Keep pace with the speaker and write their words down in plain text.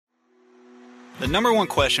The number one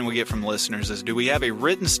question we get from listeners is, do we have a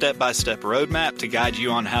written step-by-step roadmap to guide you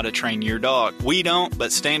on how to train your dog? We don't,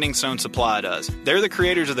 but Standing Stone Supply does. They're the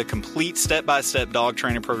creators of the complete step-by-step dog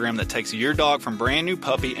training program that takes your dog from brand new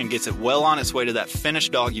puppy and gets it well on its way to that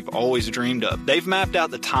finished dog you've always dreamed of. They've mapped out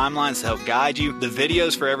the timelines to help guide you, the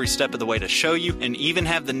videos for every step of the way to show you, and even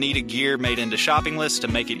have the needed gear made into shopping lists to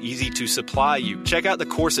make it easy to supply you. Check out the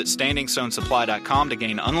course at StandingStoneSupply.com to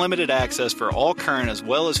gain unlimited access for all current as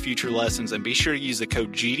well as future lessons, and be sure to use the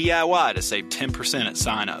code GDIY to save 10% at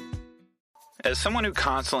sign up. As someone who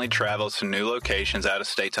constantly travels to new locations out of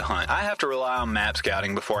state to hunt, I have to rely on map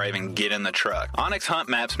scouting before I even get in the truck. Onyx Hunt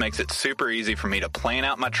Maps makes it super easy for me to plan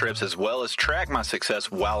out my trips as well as track my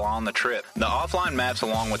success while on the trip. The offline maps,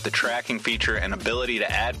 along with the tracking feature and ability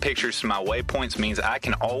to add pictures to my waypoints, means I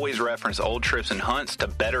can always reference old trips and hunts to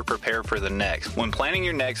better prepare for the next. When planning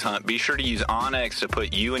your next hunt, be sure to use OnX to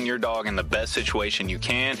put you and your dog in the best situation you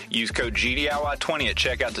can. Use code GDIY20 at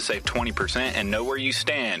checkout to save 20% and know where you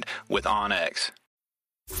stand with OnX.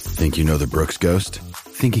 Think you know the Brooks Ghost?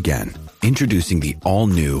 Think again. Introducing the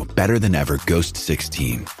all-new, better-than-ever Ghost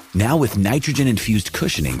 16. Now with nitrogen-infused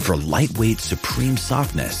cushioning for lightweight, supreme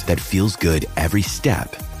softness that feels good every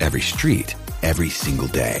step, every street, every single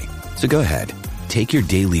day. So go ahead, take your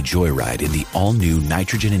daily joyride in the all-new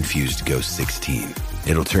nitrogen-infused Ghost 16.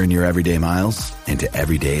 It'll turn your everyday miles into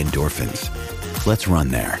everyday endorphins. Let's run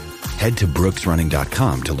there. Head to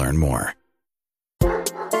brooksrunning.com to learn more.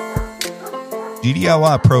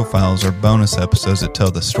 GDIY profiles are bonus episodes that tell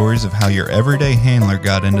the stories of how your everyday handler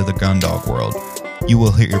got into the gun dog world. You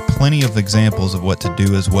will hear plenty of examples of what to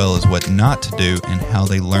do as well as what not to do and how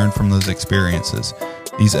they learned from those experiences.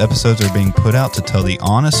 These episodes are being put out to tell the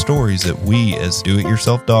honest stories that we as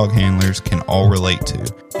do-it-yourself dog handlers can all relate to.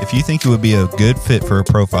 If you think it would be a good fit for a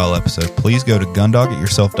profile episode, please go to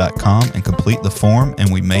gundogeityourself.com and complete the form,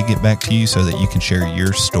 and we may get back to you so that you can share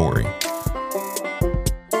your story.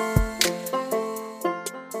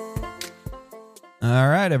 All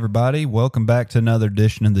right, everybody. Welcome back to another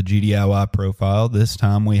edition of the GDIY Profile. This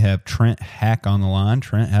time we have Trent Hack on the line.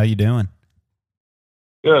 Trent, how you doing?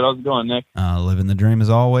 Good. How's it going, Nick? Living the dream as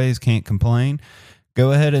always. Can't complain.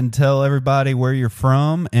 Go ahead and tell everybody where you're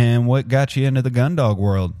from and what got you into the gun dog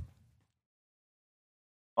world.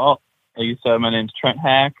 Well, like you said, my name's Trent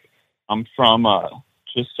Hack. I'm from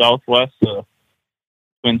just southwest of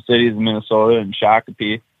Twin Cities, Minnesota, and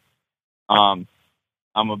Shakopee. I'm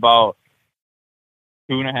about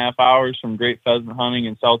 2.5 hours from great pheasant hunting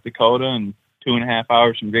in South Dakota and 2.5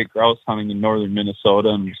 hours from great grouse hunting in northern Minnesota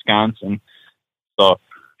and Wisconsin. So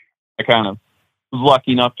I kind of was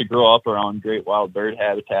lucky enough to grow up around great wild bird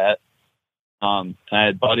habitat. I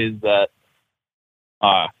had buddies that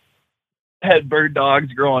had bird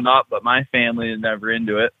dogs growing up, but my family was never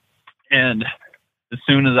into it. And as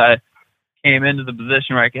soon as I came into the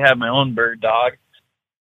position where I could have my own bird dog,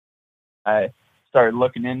 I started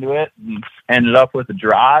looking into it and ended up with a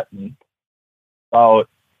Drott, and about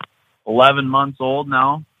 11 months old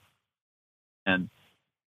now, and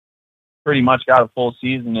pretty much got a full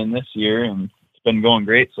season in this year, and it's been going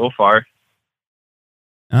great so far.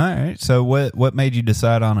 All right. So what made you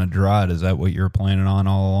decide on a Drott? Is that what you were planning on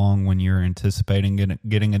all along when you were anticipating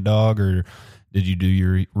getting a dog, or did you do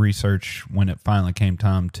your research when it finally came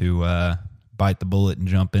time to bite the bullet and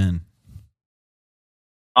jump in?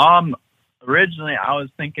 Originally, I was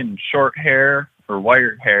thinking short hair or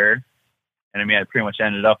wire hair, and I mean, I pretty much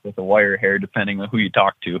ended up with a wire hair, depending on who you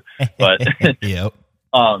talk to. But yep.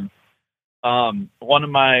 One of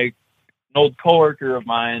an old coworker of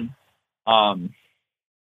mine, I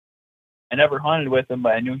never hunted with him,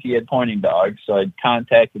 but I knew he had pointing dogs, so I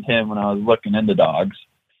contacted him when I was looking into dogs,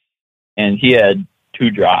 and he had 2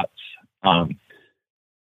 Drotts,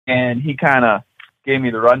 and he kind of gave me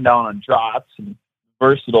the rundown on Drotts and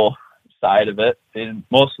versatile side of it. And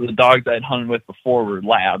most of the dogs I'd hunted with before were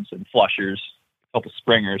labs and flushers, a couple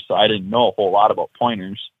springers, so I didn't know a whole lot about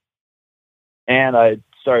pointers. And I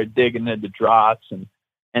started digging into Drotts and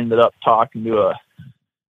ended up talking to a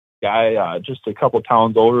guy just a couple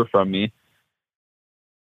towns over from me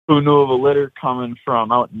who knew of a litter coming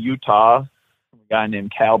from out in Utah, a guy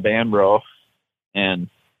named Cal Bambro, and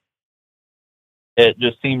it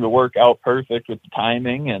just seemed to work out perfect with the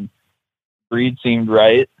timing, and breed seemed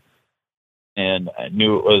right. And I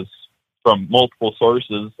knew it was from multiple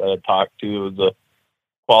sources that I talked to. It was a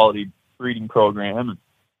quality breeding program. And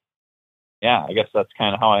yeah, I guess that's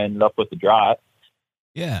kind of how I ended up with the Drott.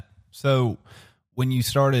 Yeah. So when you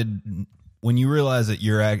realized that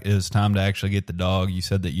it was time to actually get the dog, you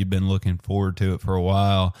said that you'd been looking forward to it for a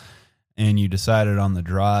while. and you decided on the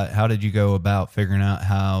draw, how did you go about figuring out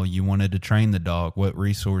how you wanted to train the dog? What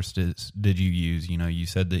resources did you use? You know, you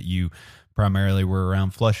said that you primarily were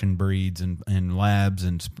around flushing breeds and labs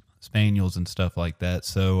and spaniels and stuff like that.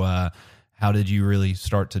 So how did you really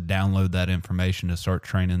start to download that information to start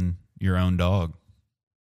training your own dog?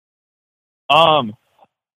 I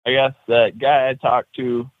guess that guy I talked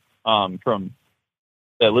to from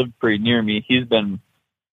that lived pretty near me, he's been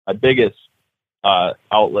my biggest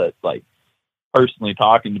outlet, like personally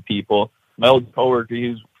talking to people. My old coworker, he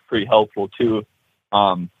was pretty helpful too.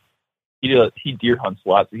 He deer hunts a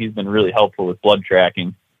lot, so he's been really helpful with blood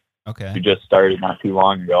tracking. Okay. We just started not too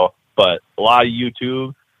long ago, but a lot of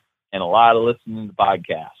YouTube and a lot of listening to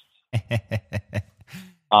podcasts.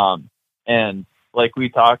 And like we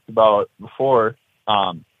talked about before,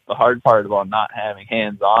 the hard part about not having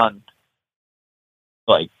hands-on,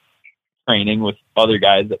 like training with other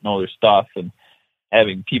guys that know their stuff and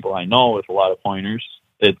having people I know with a lot of pointers,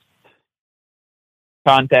 it's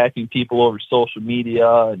contacting people over social media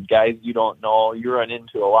and guys you don't know. You run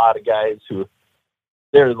into a lot of guys who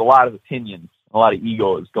there's a lot of opinions, a lot of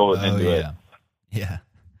egos going into it. Yeah.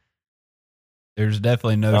 There's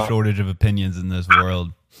definitely no shortage of opinions in this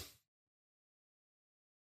world.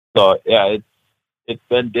 So yeah, it's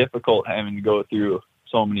been difficult having to go through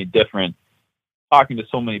so many different, talking to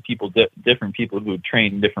so many people, different people who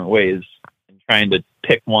train different ways and trying to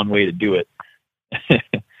pick one way to do it.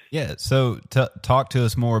 Yeah. So talk to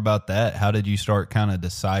us more about that. How did you start kind of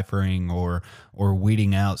deciphering or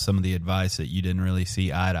weeding out some of the advice that you didn't really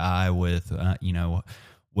see eye to eye with, you know,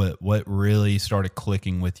 what really started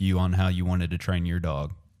clicking with you on how you wanted to train your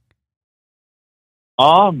dog?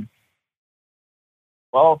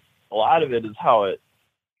 Well, a lot of it is how it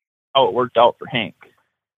worked out for Hank,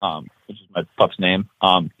 which is my pup's name.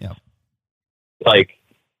 Yeah. Like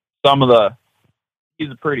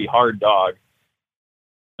he's a pretty hard dog,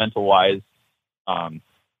 mental wise,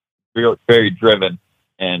 very, very driven,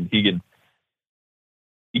 and you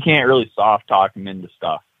can't really soft talk him into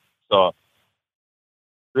stuff. So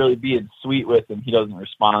really being sweet with him, he doesn't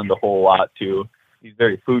respond a whole lot to. He's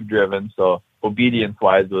very food driven, so obedience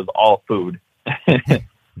wise it was all food.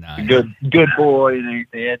 Nice. Good boy, and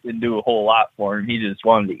everything. It didn't do a whole lot for him. He just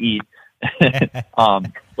wanted to eat.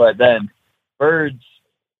 But then birds,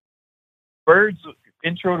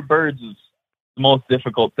 intro to birds is the most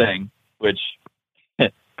difficult thing, which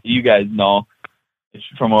you guys know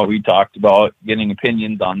from what we talked about. Getting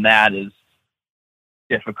opinions on that is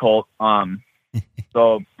difficult.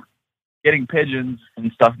 So getting pigeons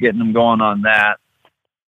and stuff, getting them going on that,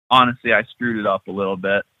 honestly, I screwed it up a little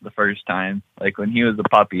bit the first time. Like when he was a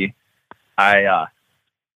puppy, I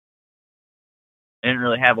didn't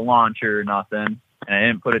really have a launcher or nothing, and I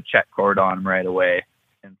didn't put a check cord on him right away.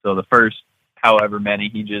 And so the first however many,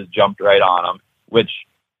 he just jumped right on them, which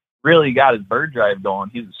really got his bird drive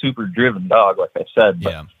going. He's a super driven dog, like I said.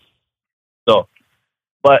 Yeah.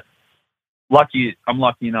 But I'm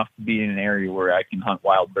lucky enough to be in an area where I can hunt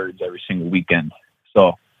wild birds every single weekend.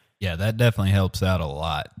 So yeah, that definitely helps out a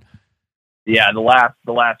lot. Yeah, the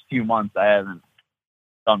last few months I haven't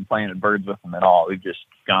done playing with birds with them at all. We've just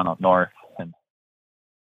gone up north. And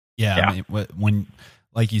yeah. I mean, when,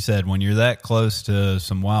 like you said, when you're that close to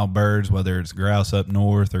some wild birds, whether it's grouse up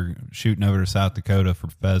north or shooting over to South Dakota for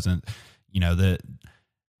pheasant, you know, that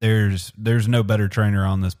there's no better trainer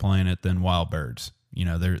on this planet than wild birds. You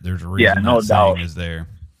know, there's a reason that saying is there.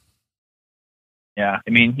 Yeah, I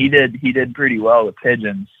mean, he did pretty well with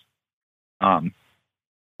pigeons.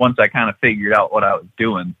 Once I kind of figured out what I was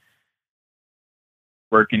doing,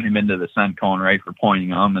 working him into the scent cone right for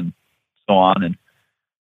pointing them and so on, and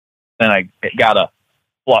then I got a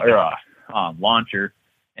launcher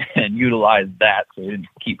and utilized that so he didn't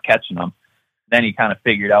keep catching them. Then he kind of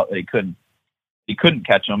figured out that he couldn't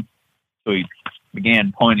catch them, so he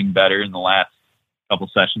began pointing better in the last couple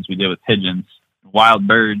sessions we did with pigeons. Wild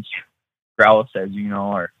birds, grouse, as you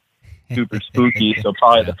know, are super spooky. So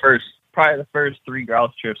probably the first 3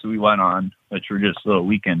 grouse trips we went on, which were just little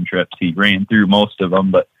weekend trips, he ran through most of them.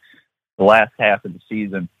 But the last half of the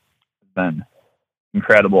season has been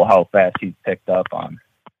incredible how fast he's picked up on.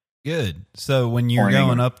 Good. So when you're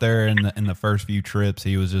going up there in the first few trips,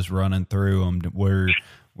 he was just running through them.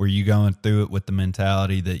 Were you going through it with the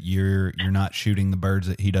mentality that you're not shooting the birds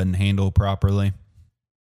that he doesn't handle properly?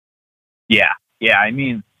 Yeah. I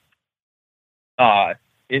mean,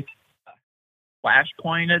 it's flash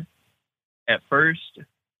pointed at first.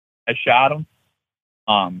 I shot him.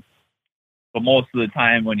 But most of the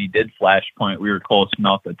time when he did flash point, we were close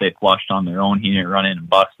enough that they flushed on their own. He didn't run in and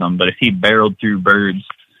bust them. But if he barreled through birds,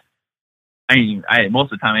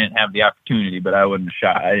 most of the time I didn't have the opportunity, but I wouldn't have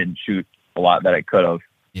shot. I didn't shoot a lot that I could have.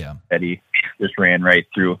 Yeah. That he just ran right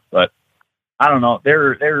through. But I don't know.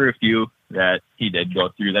 There were a few that he did go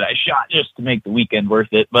through that I shot just to make the weekend worth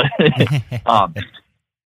it. But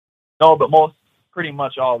no, but pretty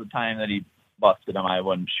much all the time that he busted them, I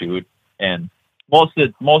wouldn't shoot. And most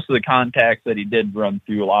of the contacts that he did run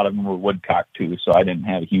through, a lot of them were woodcock too, so I didn't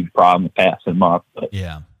have a huge problem with passing them up. But,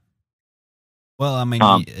 yeah. Well, I mean,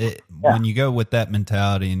 when you go with that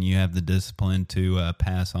mentality and you have the discipline to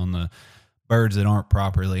pass on the birds that aren't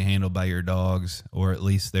properly handled by your dogs, or at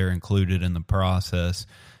least they're included in the process,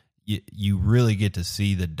 you really get to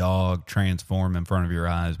see the dog transform in front of your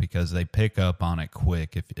eyes because they pick up on it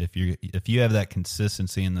quick. If you have that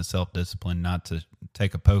consistency and the self-discipline not to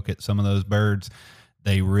take a poke at some of those birds,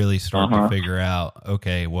 they really start to figure out,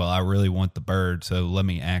 okay, well, I really want the bird, so let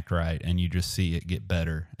me act right. And you just see it get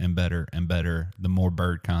better and better and better the more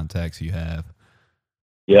bird contacts you have.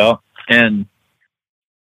 Yeah, and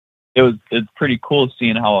it's pretty cool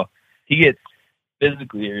seeing how he gets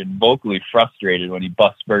physically and vocally frustrated when he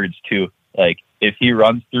busts birds too. Like if he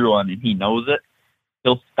runs through one and he knows it,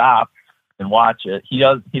 he'll stop and watch it.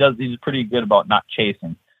 He's pretty good about not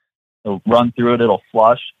chasing. He'll run through it, it'll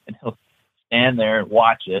flush, and he'll stand there and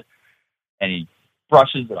watch it, and he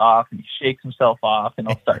brushes it off and he shakes himself off and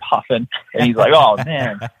he'll start huffing, and he's like, oh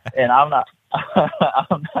man. And I'm not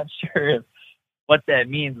sure what that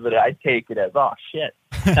means, but I take it as, oh shit.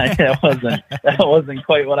 that wasn't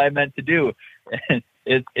quite what I meant to do.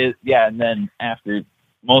 Yeah. And then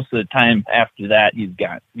most of the time after that, he's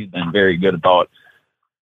been very good about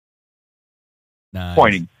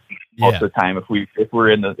pointing most of the time. If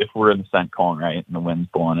we're in the scent cone, right, and the wind's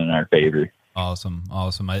blowing in our favor. Awesome.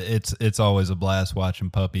 It's always a blast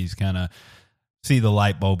watching puppies kind of see the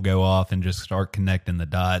light bulb go off and just start connecting the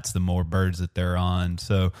dots, the more birds that they're on.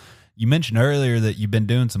 So you mentioned earlier that you've been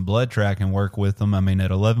doing some blood tracking work with them. I mean, at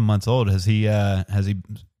 11 months old, has he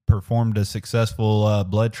performed a successful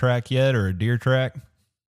blood track yet, or a deer track?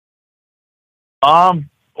 Well,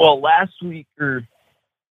 last week, 2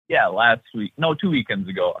 weekends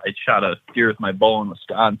ago, I shot a deer with my bow in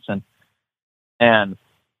Wisconsin, and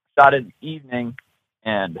shot it in the evening,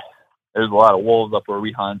 and there's a lot of wolves up where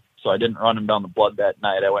we hunt, so I didn't run him down the blood that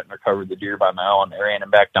night. I went and recovered the deer by my own. I ran him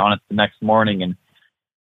back down it the next morning, and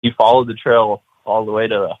he followed the trail all the way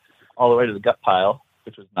to the gut pile,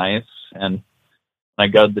 which was nice. And when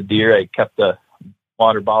I gutted the deer, I kept a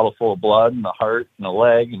water bottle full of blood and the heart and the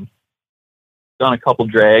leg, and done a couple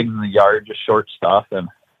drags in the yard, just short stuff. And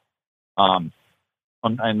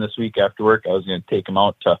one time this week after work, I was going to take him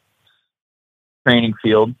out to training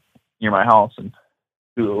field near my house and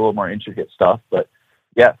do a little more intricate stuff. But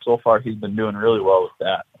yeah, so far he's been doing really well with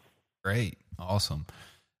that. Great. Awesome.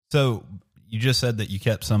 So you just said that you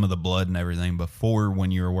kept some of the blood and everything before when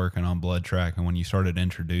you were working on blood track, and when you started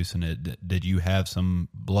introducing it, did you have some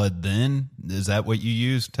blood then? Is that what you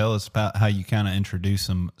used? Tell us about how you kind of introduced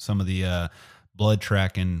some of the blood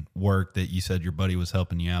tracking work that you said your buddy was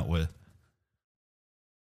helping you out with.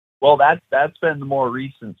 Well, that's been the more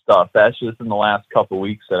recent stuff. That's just in the last couple of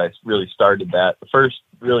weeks that I really started that. The first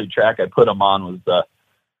really track I put him on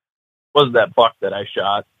was that buck that I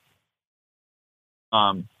shot.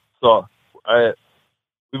 So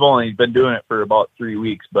we've only been doing it for about 3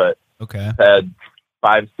 weeks, but okay, I've had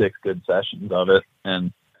 5-6 good sessions of it,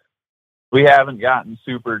 and we haven't gotten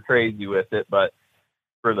super crazy with it, but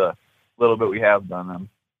for the little bit we have done, I'm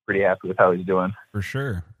pretty happy with how he's doing. For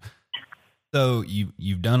sure. So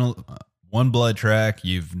you've done one blood track,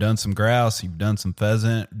 you've done some grouse, you've done some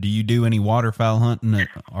pheasant. Do you do any waterfowl hunting?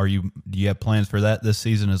 Do you have plans for that this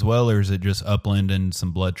season as well, or is it just upland and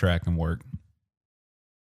some blood tracking work?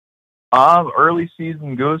 Early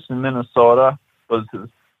season goose in Minnesota was his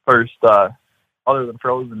first, other than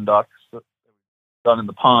frozen ducks done in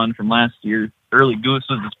the pond from last year. Early goose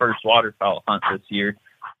was his first waterfowl hunt this year,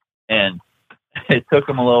 and it took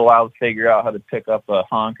him a little while to figure out how to pick up a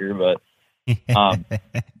honker, but he got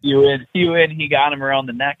him around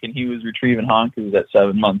the neck, and he was retrieving honkers at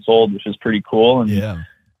 7 months old, which is pretty cool. And yeah,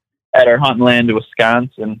 at our hunting land in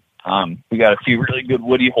Wisconsin, we got a few really good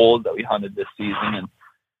woody holes that we hunted this season, and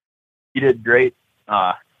he did great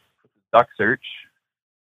with his duck search.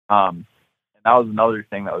 And that was another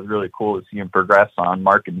thing that was really cool to see him progress on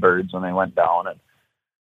marking birds when they went down. And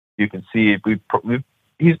you can see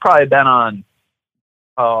he's probably been on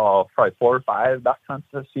probably 4 or 5 duck hunts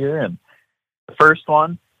this year. And the first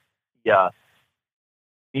one,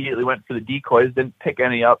 immediately went for the decoys, didn't pick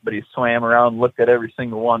any up, but he swam around, looked at every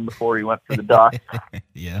single one before he went for the duck.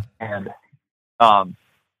 Yeah. And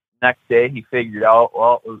next day he figured out,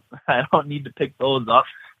 well, I don't need to pick those up,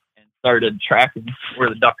 and started tracking where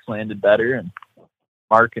the ducks landed better and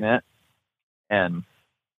marking it. And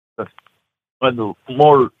the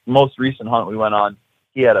most recent hunt we went on,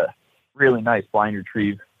 he had a really nice blind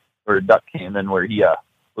retrieve where a duck came in where he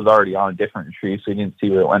was already on a different retrieve, so he didn't see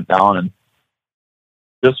where it went down. And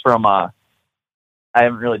just from I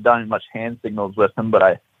haven't really done much hand signals with him, but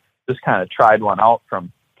I just kind of tried one out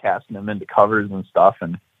from casting him into covers and stuff,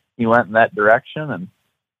 and he went in that direction and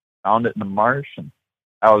found it in the marsh, and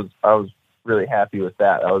I was really happy with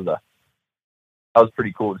that. That was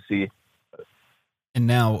pretty cool to see. And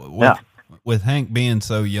now with Hank being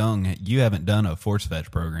so young, you haven't done a force fetch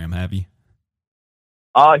program, have you?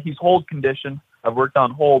 He's hold conditioned. I've worked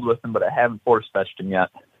on hold with him, but I haven't force fetched him yet.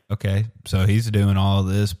 Okay, so he's doing all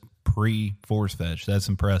this pre-force fetch. That's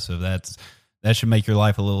impressive. That should make your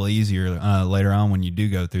life a little easier later on when you do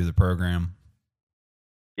go through the program.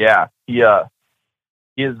 Yeah, he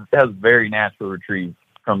has very natural retrieve.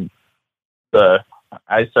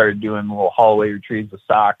 I started doing little hallway retrieves with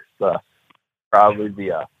socks. Probably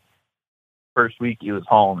the first week he was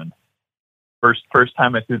home, and first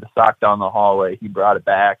time I threw the sock down the hallway, he brought it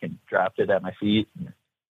back and dropped it at my feet. And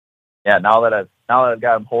yeah, now that I've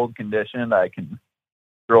got him hold conditioned, I can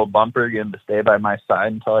throw a bumper, get him to stay by my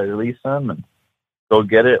side until I release him, and go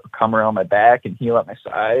get it, come around my back and heel at my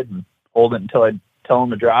side, and hold it until I tell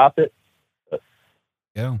him to drop it. But,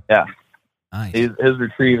 yeah, nice. His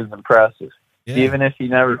retrieve is impressive. Yeah. Even if he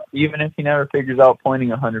never figures out pointing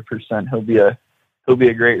 100%, he'll be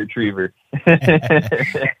a great retriever.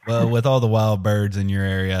 Well, with all the wild birds in your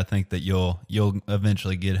area, I think that you'll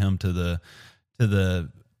eventually get him to the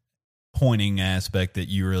pointing aspect that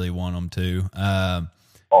you really want him to.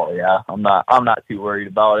 Oh yeah, I'm not too worried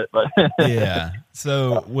about it, but yeah.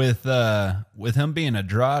 So with him being a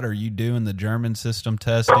Draught, are you doing the German system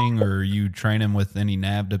testing, or are you training with any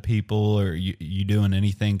NAVHDA people, or you doing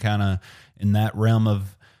anything kind of in that realm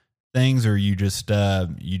of things, or you just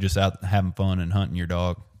out having fun and hunting your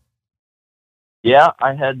dog? Yeah,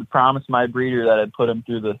 I had to promise my breeder that I'd put him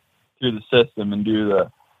through the system and do the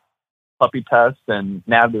puppy test, and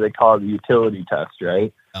NAVHDA they call it the utility test,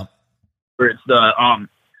 right? Yep. Where it's the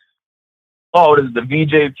it is the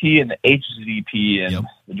VJP and the HZP in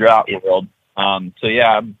the Draught world. So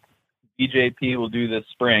yeah, VJP will do this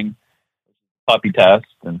spring puppy test,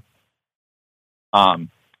 and I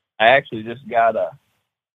actually just got a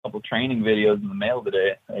couple training videos in the mail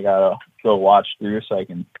today. I gotta go watch through so I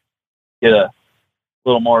can get a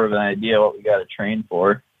little more of an idea what we got to train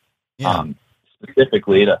for,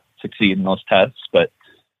 specifically to succeed in those tests. But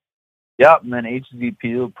yeah, and then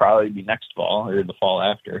HZP will probably be next fall or the fall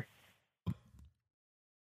after.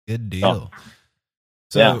 Good deal.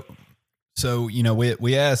 So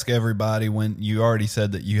we ask everybody, when you already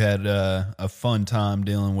said that you had a fun time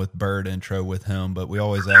dealing with bird intro with him, but we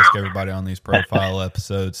always ask everybody on these profile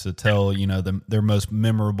episodes to tell their most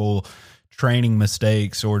memorable training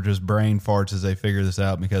mistakes or just brain farts as they figure this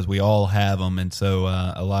out, because we all have them, and so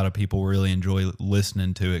a lot of people really enjoy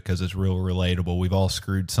listening to it because it's real relatable. We've all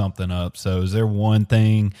screwed something up. So is there one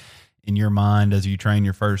thing in your mind as you train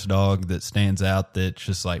your first dog that stands out that's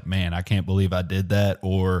just like, man, I can't believe I did that,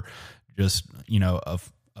 or just a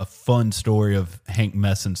fun story of Hank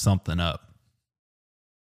messing something up?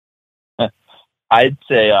 I'd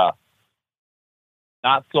say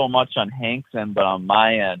not so much on Hank's end, but on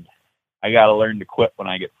my end, I got to learn to quit when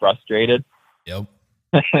I get frustrated. Yep.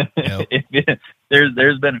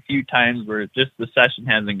 There's been a few times where just the session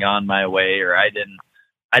hasn't gone my way, or I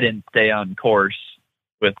didn't stay on course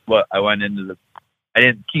with what I went into I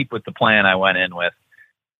didn't keep with the plan I went in with,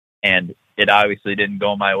 and it obviously didn't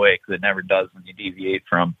go my way, because it never does when you deviate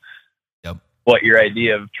from what your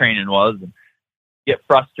idea of training was, and get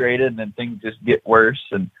frustrated, and then things just get worse.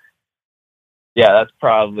 And yeah, that's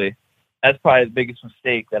probably the biggest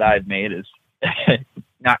mistake that I've made, is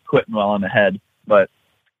not quitting well in the head. But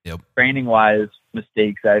training wise,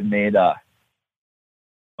 mistakes I've made,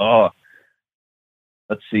 let's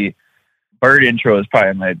see. Bird intro is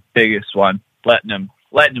probably my biggest one. Letting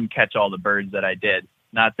him catch all the birds that I did.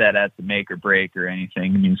 Not that that's a make or break or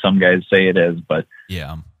anything. I mean, some guys say it is, but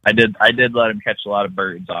yeah, I did let him catch a lot of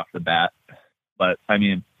birds off the bat. But I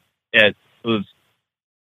mean, it was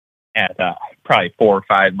at probably 4 or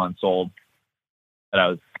 5 months old that I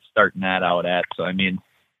was starting that out at. So I mean,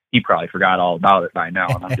 he probably forgot all about it by now,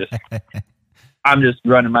 and I'm just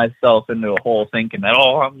running myself into a hole thinking that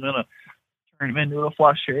I'm gonna turn him into a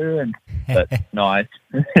flusher, but no,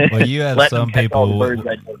 well, you have some people.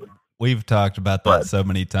 We've talked about that so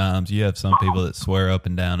many times. You have some people that swear up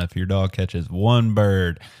and down if your dog catches one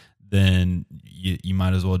bird, then you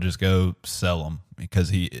might as well just go sell him because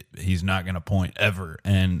he's not going to point ever.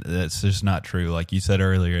 And that's just not true. Like you said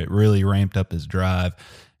earlier, it really ramped up his drive,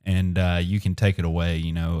 and you can take it away,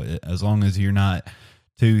 you know, as long as you're not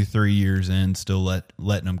 2-3 years in still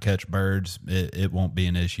letting them catch birds, it won't be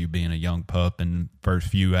an issue being a young pup. And first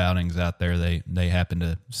few outings out there, they happen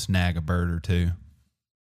to snag a bird or two.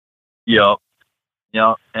 Yep.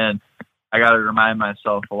 And I got to remind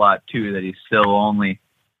myself a lot too that he's still only,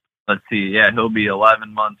 let's see, he'll be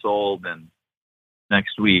 11 months old and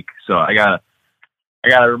next week. So I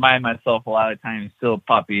gotta remind myself a lot of times he's still a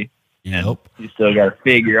puppy. Yep. And you still got to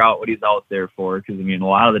figure out what he's out there for. Because I mean, a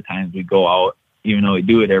lot of the times we go out, even though we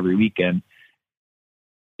do it every weekend,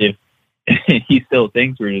 if he still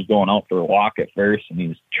thinks we're just going out for a walk at first, and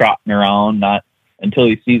he's trotting around, not until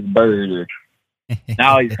he sees a bird. Or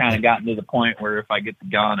now he's kind of gotten to the point where if I get the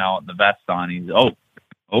gun out and the vest on, he's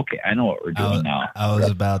okay, I know what we're doing now. I was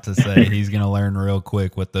about to say he's going to learn real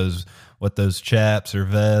quick what those chaps or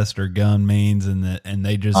vest or gun means, and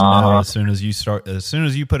they just know as soon as you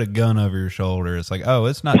put a gun over your shoulder, it's like, oh,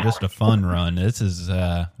 it's not just a fun run. This is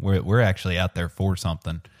we're actually out there for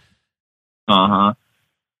something.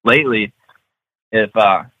 Lately, if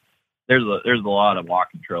there's a lot of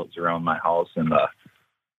walking trails around my house and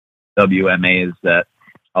WMAs that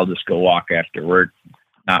I'll just go walk after work,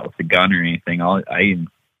 not with the gun or anything. Most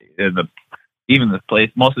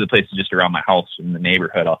of the places just around my house in the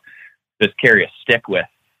neighborhood, I'll just carry a stick with,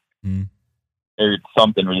 or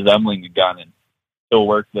something resembling a gun, and he'll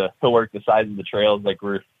work the size of the trails like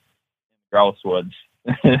we're in grouse woods.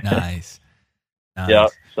 Nice. Yeah,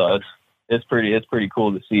 so it's pretty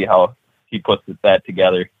cool to see how he puts that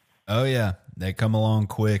together. Oh yeah, they come along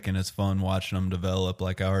quick, and it's fun watching them develop.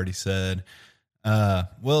 Like I already said.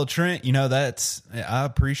 Well, Trent, you know, I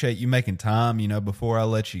appreciate you making time. You know, before I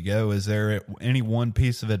let you go, is there any one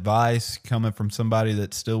piece of advice coming from somebody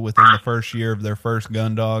that's still within the first year of their first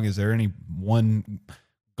gun dog? Is there any one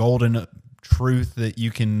golden truth that you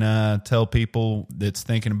can tell people that's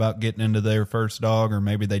thinking about getting into their first dog, or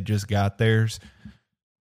maybe they just got theirs?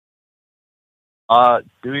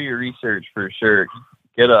 Do your research for sure.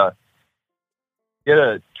 Get a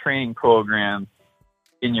training program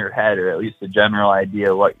in your head, or at least a general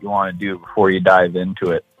idea of what you want to do before you dive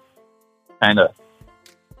into it. Kind of,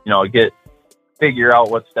 you know, figure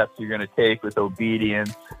out what steps you're going to take with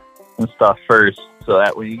obedience and stuff first, so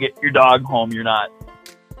that when you get your dog home, you're not,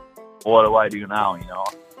 what do I do now, you know?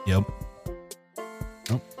 Yep.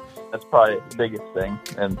 That's probably the biggest thing,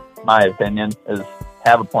 in my opinion, is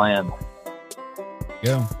have a plan.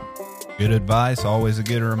 Yeah. Good advice. Always a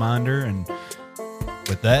good reminder. And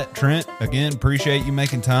with that, Trent, again, appreciate you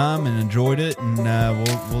making time and enjoyed it. And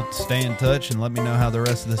we'll stay in touch and let me know how the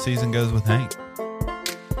rest of the season goes with Hank.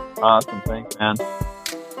 Awesome. Thanks, man.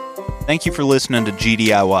 Thank you for listening to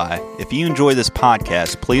GDIY. If you enjoy this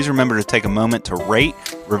podcast, please remember to take a moment to rate,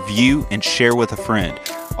 review, and share with a friend.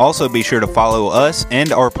 Also, be sure to follow us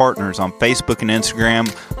and our partners on Facebook and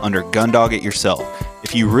Instagram under Gundog It Yourself.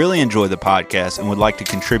 If you really enjoy the podcast and would like to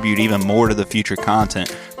contribute even more to the future content,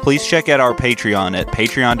 please check out our Patreon at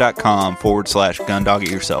patreon.com/Gundog It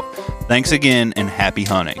Yourself. Thanks again, and happy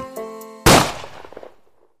hunting.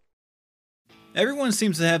 Everyone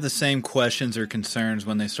seems to have the same questions or concerns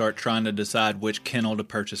when they start trying to decide which kennel to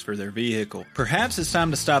purchase for their vehicle. Perhaps it's time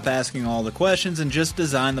to stop asking all the questions and just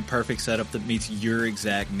design the perfect setup that meets your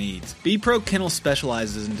exact needs. B-Pro Kennel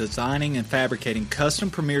specializes in designing and fabricating custom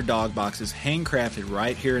Premier dog boxes handcrafted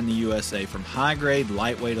right here in the USA from high-grade,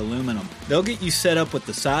 lightweight aluminum. They'll get you set up with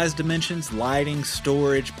the size dimensions, lighting,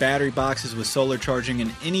 storage, battery boxes with solar charging,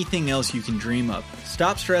 and anything else you can dream of.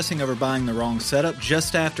 Stop stressing over buying the wrong setup,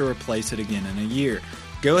 just have to replace it again in a year.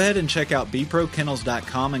 Go ahead and check out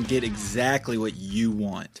bprokennels.com and get exactly what you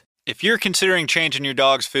want. If you're considering changing your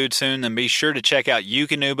dog's food soon, then be sure to check out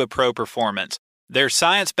Eukanuba Pro Performance. Their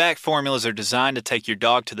science-backed formulas are designed to take your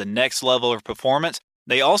dog to the next level of performance.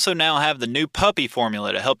 They also now have the new puppy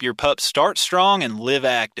formula to help your pup start strong and live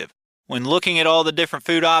active. When looking at all the different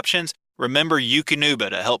food options, remember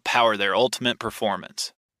Eukanuba to help power their ultimate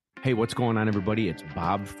performance. Hey, what's going on, everybody? It's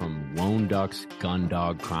Bob from Lone Ducks Gun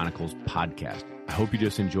Dog Chronicles podcast. I hope you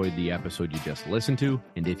just enjoyed the episode you just listened to,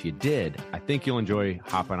 and if you did, I think you'll enjoy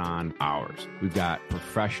hopping on ours. We've got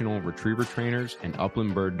professional retriever trainers and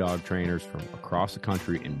upland bird dog trainers from across the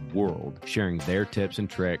country and world sharing their tips and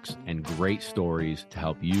tricks and great stories to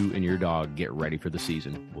help you and your dog get ready for the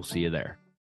season. We'll see you there.